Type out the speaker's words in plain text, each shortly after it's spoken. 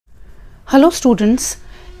Hello students,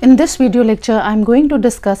 in this video lecture I am going to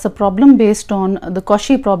discuss a problem based on the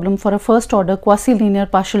Cauchy problem for a first order quasi-linear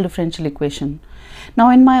partial differential equation. Now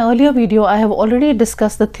in my earlier video I have already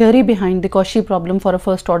discussed the theory behind the Cauchy problem for a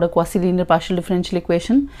first order quasi-linear partial differential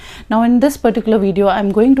equation. Now in this particular video I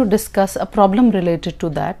am going to discuss a problem related to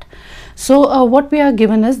that. So what we are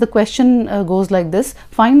given is the question goes like this: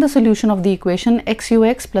 find the solution of the equation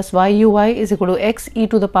xux plus yuy is equal to x e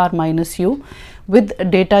to the power minus u with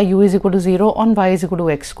data u is equal to 0 on y is equal to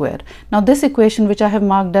x square. Now this equation, which I have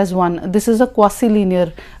marked as 1, this is a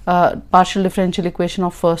quasi-linear partial differential equation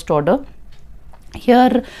of first order.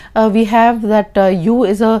 Here we have that u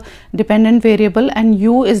is a dependent variable and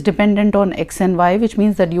u is dependent on x and y, which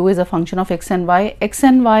means that u is a function of x and y. X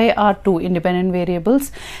and y are two independent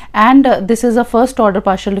variables, and this is a first order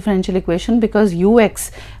partial differential equation because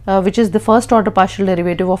ux, which is the first order partial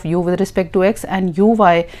derivative of u with respect to x, and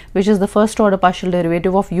uy, which is the first order partial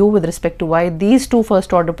derivative of u with respect to y, these two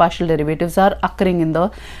first order partial derivatives are occurring in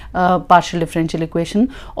the partial differential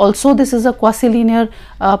equation. Also this is a quasi-linear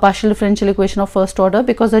partial differential equation of first order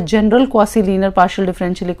because a general quasi-linear partial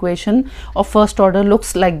differential equation of first order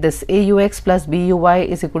looks like this: aux plus buy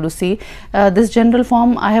is equal to c. This general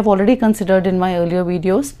form I have already considered in my earlier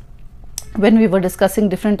videos when we were discussing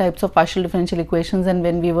different types of partial differential equations, and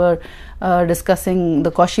when we were discussing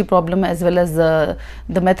the Cauchy problem as well as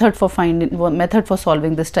the method for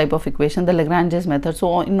solving this type of equation, the Lagrange's method.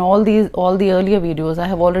 So in all the earlier videos I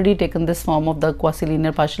have already taken this form of the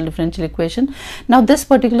quasi-linear partial differential equation. Now this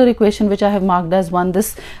particular equation, which I have marked as 1,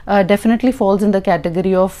 this definitely falls in the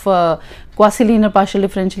category of quasi-linear partial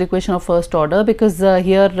differential equation of first order because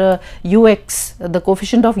here ux, the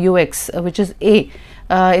coefficient of ux, which is a,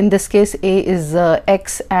 in this case a is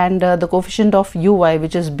x, and the coefficient of uy,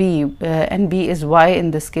 which is b, and b is y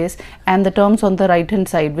in this case, and the terms on the right hand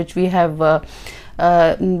side which we have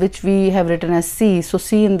written as c. So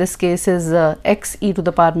c in this case is x e to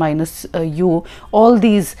the power minus u. All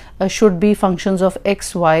these should be functions of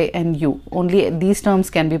x, y and u. Only these terms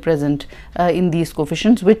can be present in these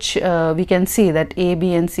coefficients, which we can see that a,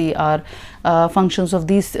 b and c are functions of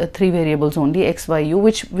these three variables only, x, y, u,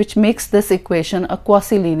 which makes this equation a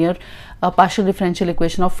quasi-linear partial differential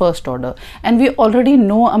equation of first order. And we already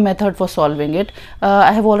know a method for solving it.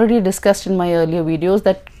 I have already discussed in my earlier videos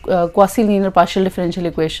that quasi-linear partial differential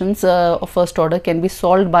equations of first order can be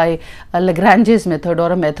solved by a Lagrange's method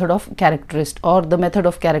or a method of the method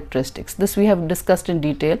of characteristics. This we have discussed in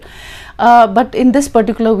detail, but in this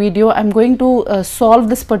particular video I am going to solve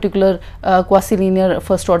this particular quasi-linear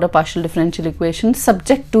first order partial differential equation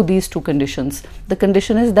subject to these two conditions. The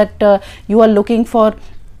condition is that you are looking for,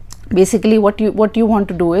 basically what you want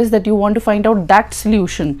to do is that you want to find out that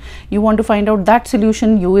solution. You want to find out that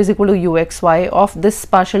solution u is equal to uxy of this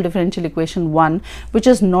partial differential equation 1, which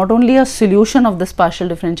is not only a solution of this partial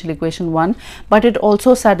differential equation 1, but it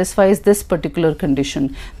also satisfies this particular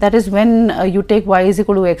condition. That is, when you take y is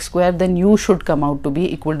equal to x square, then u should come out to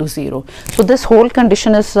be equal to 0. So this whole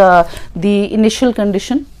condition is the initial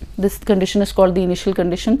condition. This condition is called the initial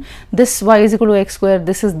condition. This y is equal to x square,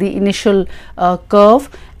 this is the initial curve,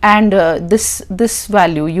 and this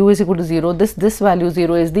value u is equal to 0, this value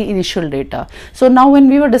 0 is the initial data. So now when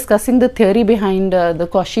we were discussing the theory behind the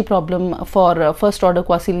Cauchy problem for first order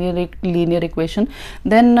quasi-linear equation,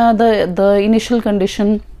 then the initial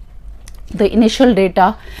condition, the initial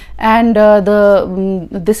data, and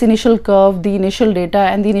this initial curve, the initial data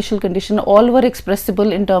and the initial condition, all were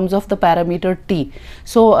expressible in terms of the parameter t.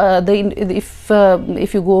 So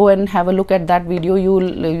if you go and have a look at that video,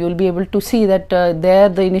 you'll be able to see that there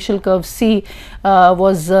the initial curve c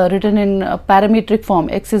was written in parametric form: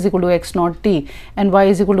 x is equal to x naught t and y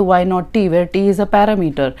is equal to y naught t, where t is a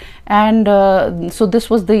parameter. And so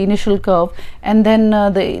this was the initial curve, and then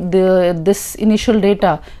this initial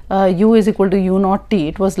data, u is equal to u naught t,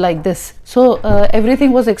 it was like this. So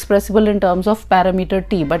everything was expressible in terms of parameter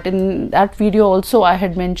t. But in that video also I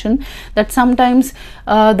had mentioned that sometimes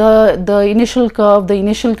the initial curve, the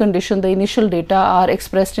initial condition, the initial data are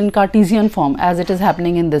expressed in Cartesian form, as it is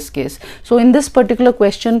happening in this case. So in this particular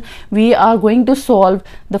question we are going to solve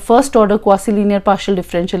the first order quasi-linear partial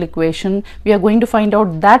differential equation. We are going to find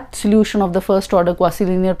out that solution of the first order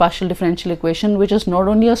quasi-linear partial differential equation, which is not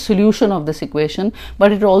only a solution of this equation,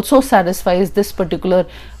 but it also satisfies this particular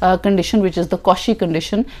condition, which is the Cauchy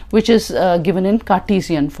condition, which is given in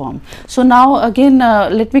Cartesian form. So now again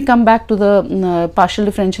let me come back to the partial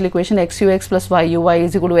differential equation xux plus yuy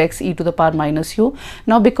is equal to x e to the power minus u.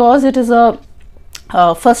 Now because it is a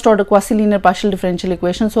first order quasi-linear partial differential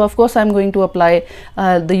equation. So of course I'm going to apply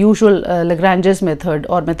the usual Lagrange's method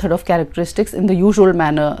or method of characteristics in the usual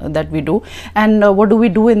manner that we do. And what do we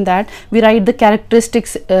do in that? We write the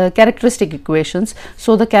characteristic equations.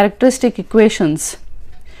 So the characteristic equations,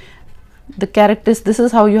 this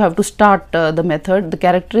is how you have to start the method. The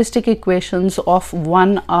characteristic equations of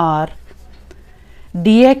one are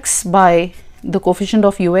dx by the coefficient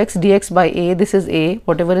of ux, dx by a, this is a,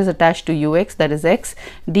 whatever is attached to ux, that is x,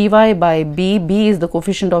 dy by b, b is the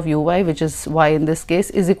coefficient of uy, which is y in this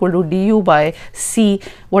case, is equal to du by c,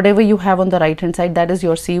 whatever you have on the right hand side, that is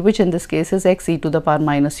your c, which in this case is x e to the power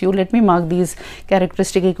minus u. Let me mark these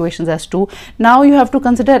characteristic equations as 2. Now you have to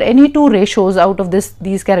consider any two ratios out of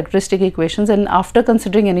these characteristic equations, and after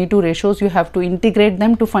considering any two ratios you have to integrate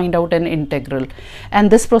them to find out an integral,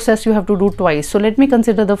 and this process you have to do twice. So let me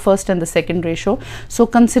consider the first and the second ratio. So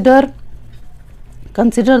consider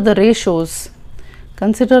the ratios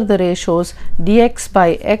dx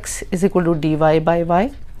by x is equal to dy by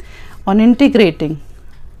y. On integrating,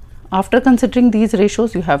 after considering these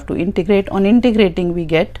ratios you have to integrate. On integrating we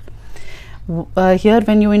get here,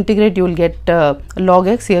 when you integrate you will get log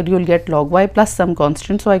x, here you will get log y plus some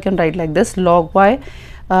constant. So I can write like this: log y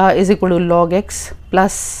is equal to log x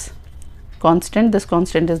plus constant, this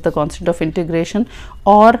constant is the constant of integration,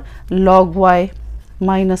 or log y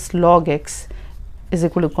minus log x is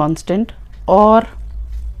equal to constant, or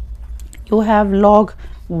you have log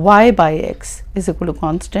y by x is equal to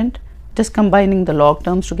constant, just combining the log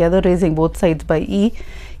terms together, raising both sides by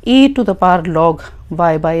e to the power log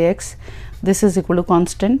y by x, this is equal to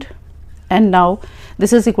constant. And now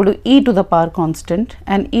this is equal to e to the power constant,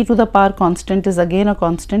 and e to the power constant is again a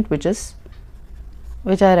constant which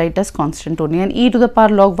I write as constant only, and e to the power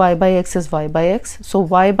log y by x is y by x. So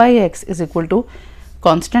y by x is equal to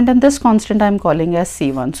constant, and this constant I am calling as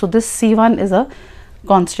c1. So this c1 is a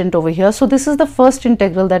constant over here. So this is the first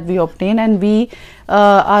integral that we obtain, and we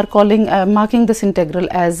are marking this integral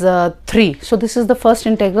as 3. So this is the first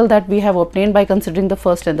integral that we have obtained by considering the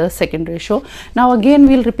first and the second ratio. Now again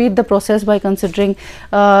we will repeat the process by considering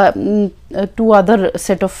two other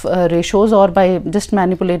set of ratios, or by just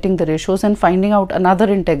manipulating the ratios and finding out another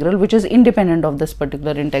integral which is independent of this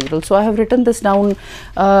particular integral. So I have written this down,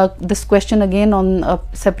 this question again on a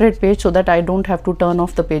separate page, so that I don't have to turn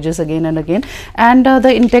off the pages again and again. And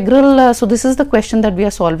the integral, so this is the question that we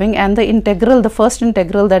are solving, and the integral, the first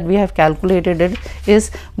integral that we have calculated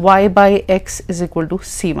is y by x is equal to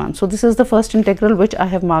c1. So this is the first integral which I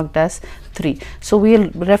have marked as 3. So we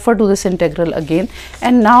will refer to this integral again.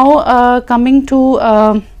 And now coming to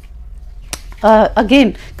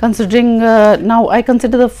again considering, now I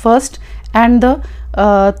consider the first and the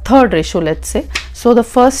third ratio, let's say. So the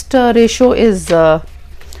first ratio is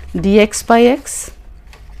dx by x.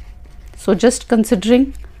 So just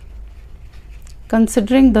considering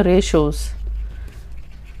the ratios,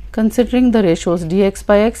 dx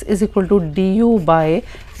by x is equal to du by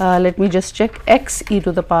let me just check, x e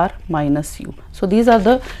to the power minus u. So these are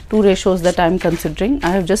the two ratios that I am considering. I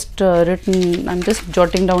have just written, I am just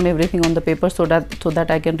jotting down everything on the paper so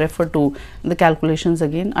that I can refer to the calculations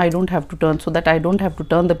again. I don't have to turn, so that I don't have to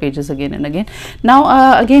turn the pages again and again.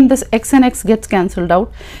 Now again this x and x gets cancelled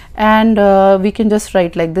out, and we can just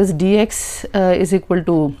write like this: dx is equal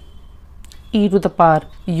to e to the power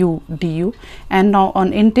u du. And now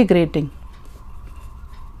on integrating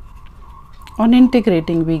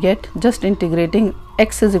we get, just integrating,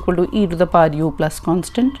 x is equal to e to the power u plus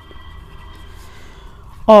constant,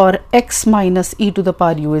 or x minus e to the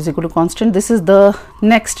power u is equal to constant. This is the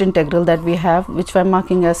next integral that we have, which I am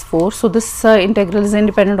marking as 4. So this integral is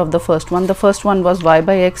independent of the first one. The first one was y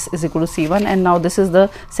by x is equal to c1, and now this is the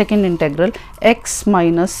second integral, x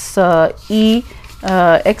minus e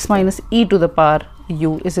to the power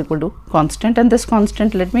u is equal to constant, and this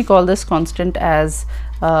constant, let me call this constant as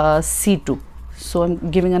c2. So I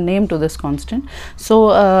am giving a name to this constant.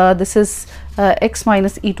 So this is x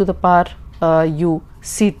minus e to the power u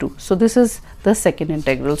c2. So this is the second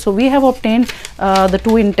integral. So we have obtained the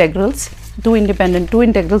two integrals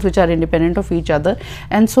which are independent of each other,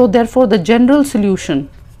 and so therefore the general solution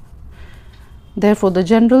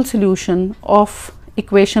of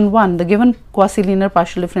equation 1, the given quasi-linear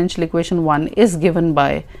partial differential equation 1, is given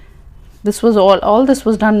by, this was all this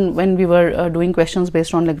was done when we were doing questions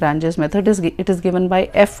based on Lagrange's method. It is given by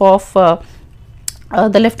f of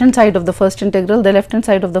the left hand side of the first integral. The left hand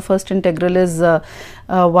side of the first integral is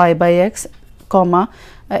y by x, comma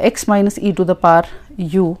x minus e to the power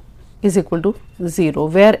u is equal to 0,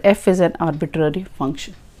 where f is an arbitrary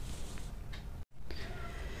function.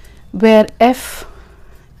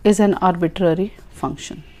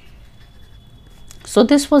 So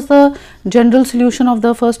this was the general solution of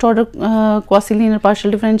the first order quasi-linear partial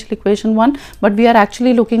differential equation 1, but we are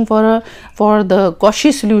actually looking for the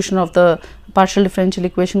Cauchy solution of the partial differential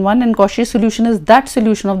equation 1, and Cauchy solution is that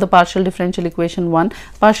solution of the partial differential equation 1.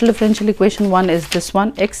 Partial differential equation 1 is this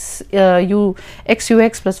one, x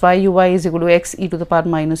ux plus y uy is equal to x e to the power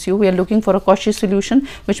minus u. We are looking for a Cauchy solution,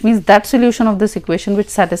 which means that solution of this equation which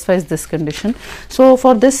satisfies this condition. So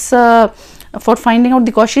for this for finding out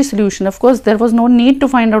the Cauchy solution, of course there was no need to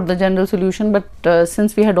find out the general solution, but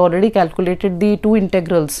since we had already calculated the two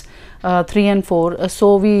integrals 3 and 4,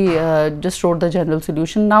 so we just wrote the general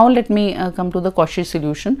solution. Now let me come to the Cauchy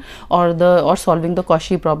solution, or solving the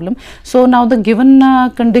Cauchy problem. So now the given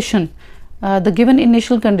condition, the given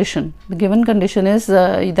initial condition, the given condition is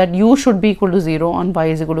that u should be equal to 0 on y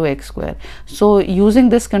is equal to x square. So using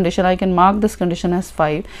this condition, I can mark this condition as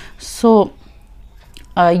 5. So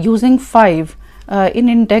using 5 in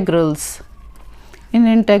integrals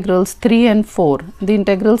 3 and 4, the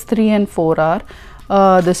integrals 3 and 4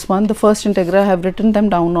 are this one. The first integral, I have written them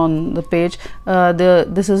down on the page.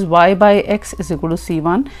 This is y by x is equal to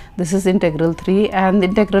c1, this is integral 3, and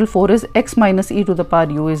integral 4 is x minus e to the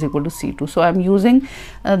power u is equal to c2. So I am using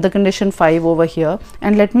the condition 5 over here,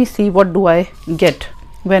 and let me see what do I get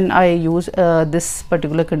when I use this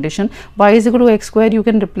particular condition. Y is equal to x square, you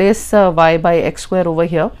can replace y by x square over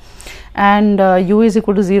here, and u is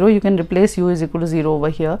equal to 0, you can replace u is equal to 0 over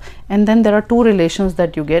here, and then there are two relations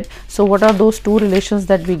that you get. So what are those two relations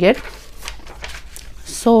that we get?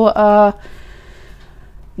 So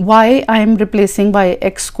y I am replacing by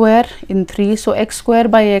x square in 3, so x square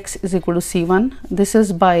by x is equal to c1. This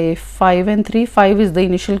is by 5 and 3, 5 is the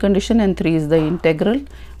initial condition and 3 is the integral.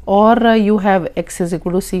 Or you have x is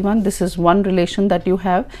equal to c1. This is one relation that you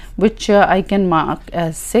have, which I can mark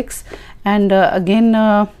as 6, and again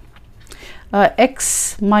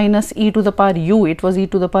x minus e to the power u, it was e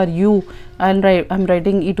to the power u, and I'm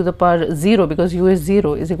writing e to the power 0 because u is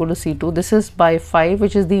 0 is equal to c2. This is by 5,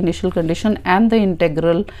 which is the initial condition, and the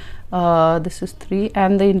integral this is 3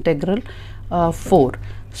 and the integral 4.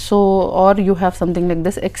 So, or you have something like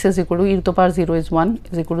this, x is equal to e to the power 0 is 1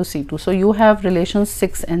 is equal to c2. So you have relations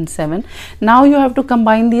 6 and 7. Now you have to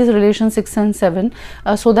combine these relations 6 and 7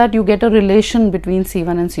 so that you get a relation between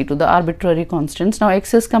c1 and c2, the arbitrary constants. Now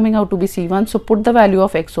x is coming out to be c1, so put the value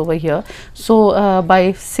of x over here. So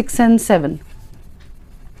by 6 and 7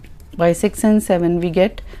 we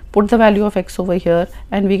get, put the value of x over here,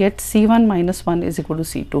 and we get c1 minus 1 is equal to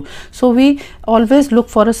c2. So we always look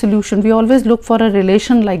for a solution, we always look for a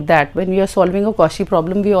relation like that. When we are solving a Cauchy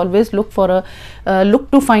problem, we always look for a look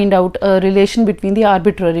to find out a relation between the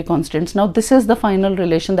arbitrary constants. Now this is the final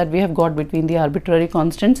relation that we have got between the arbitrary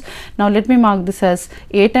constants. Now let me mark this as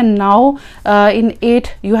 8, and now in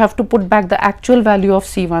 8 you have to put back the actual value of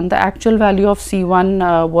c1. The actual value of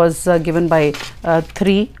c1 was given by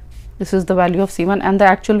 3. This is the value of c1, and the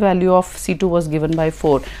actual value of c2 was given by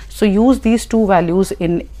 4. So use these two values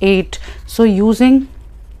in 8. So using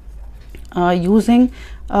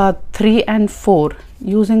 3 and 4,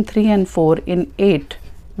 using 3 and 4 in 8,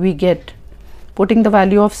 we get, putting the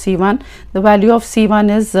value of c1, the value of c1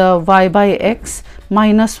 is y by x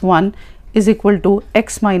minus 1 is equal to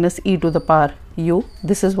x minus e to the power u.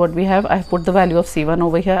 This is what we have. I have put the value of c1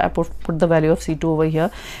 over here, I put the value of c2 over here,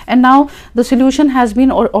 and now the solution has been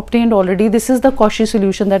obtained already. This is the Cauchy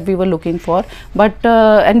solution that we were looking for, but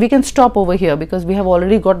and we can stop over here because we have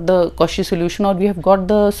already got the Cauchy solution, or we have got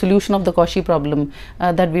the solution of the Cauchy problem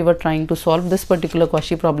that we were trying to solve. This particular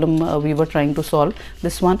Cauchy problem we were trying to solve,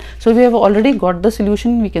 this one. So we have already got the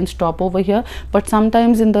solution, we can stop over here. But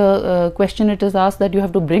sometimes in the question it is asked that you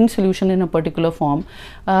have to bring solution in a particular form,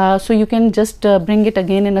 so you can just bring it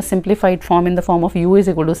again in a simplified form, in the form of u is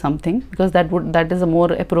equal to something, because that is a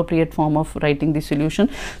more appropriate form of writing the solution.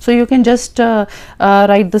 So you can just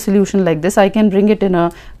write the solution like this. I can bring it in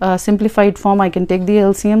a simplified form. I can take the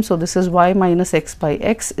LCM. So this is y minus x by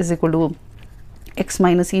x is equal to x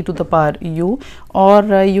minus e to the power u,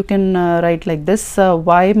 or you can write like this,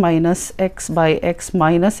 y minus x by x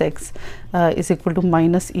minus x is equal to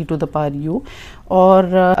minus e to the power u, or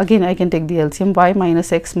again I can take the LCM, y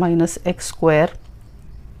minus x square,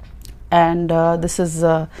 and this is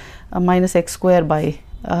minus x square by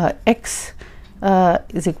x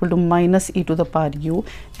is equal to minus e to the power u.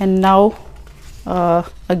 And now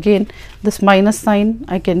again this minus sign,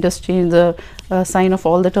 I can just change the sign of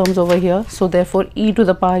all the terms over here. So therefore e to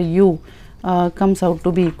the power u comes out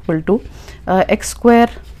to be equal to x square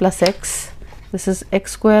plus x This is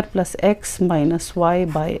x square plus x minus y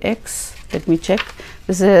by x. Let me check.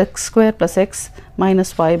 This is x square plus x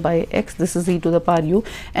minus y by x. This is e to the power u.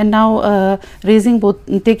 And now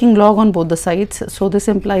taking log on both the sides. So this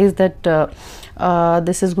implies that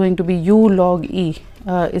this is going to be u log e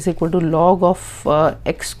is equal to log of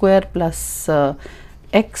x square plus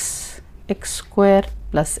x square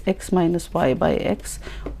plus x minus y by x,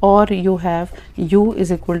 or you have u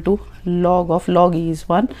is equal to log e is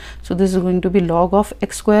 1. So this is going to be log of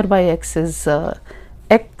x square by x is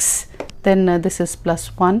x, then this is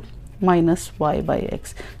plus 1 minus y by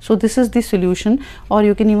x. So this is the solution, or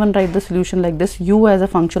you can even write the solution like this: u as a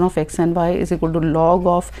function of x and y is equal to log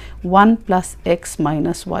of 1 plus x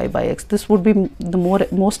minus y by x. This would be the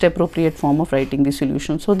most appropriate form of writing the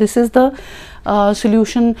solution. So this is the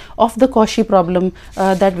solution of the Cauchy problem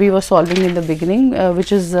that we were solving in the beginning,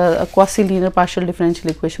 which is a quasi-linear partial differential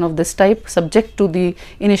equation of this type, subject to the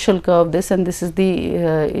initial curve this, and this is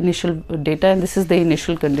the initial data, and this is the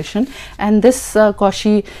initial condition. And this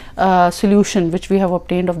Cauchy solution which we have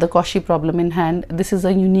obtained of the Cauchy problem in hand, this is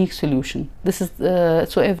a unique solution. This is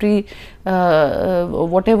so every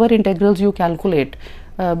whatever integrals you calculate,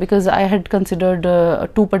 because I had considered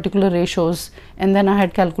two particular ratios, and then I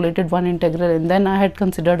had calculated one integral, and then I had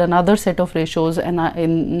considered another set of ratios and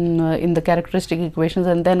in the characteristic equations,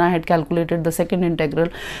 and then I had calculated the second integral.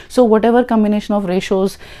 So whatever combination of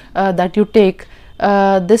ratios that you take,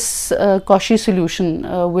 this Cauchy solution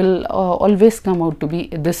will always come out to be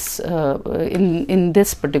this in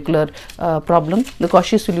this particular problem. The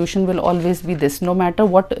Cauchy solution will always be this, no matter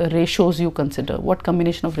what ratios you consider, what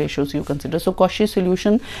combination of ratios you consider. So Cauchy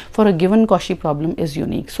solution for a given Cauchy problem is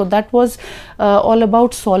unique. So that was all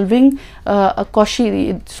about solving the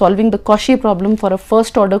Cauchy problem for a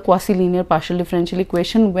first order quasi-linear partial differential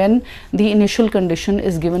equation when the initial condition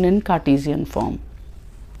is given in Cartesian form.